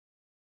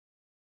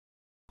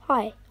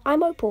Hi,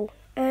 I'm Opal,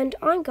 and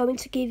I'm going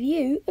to give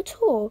you a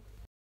tour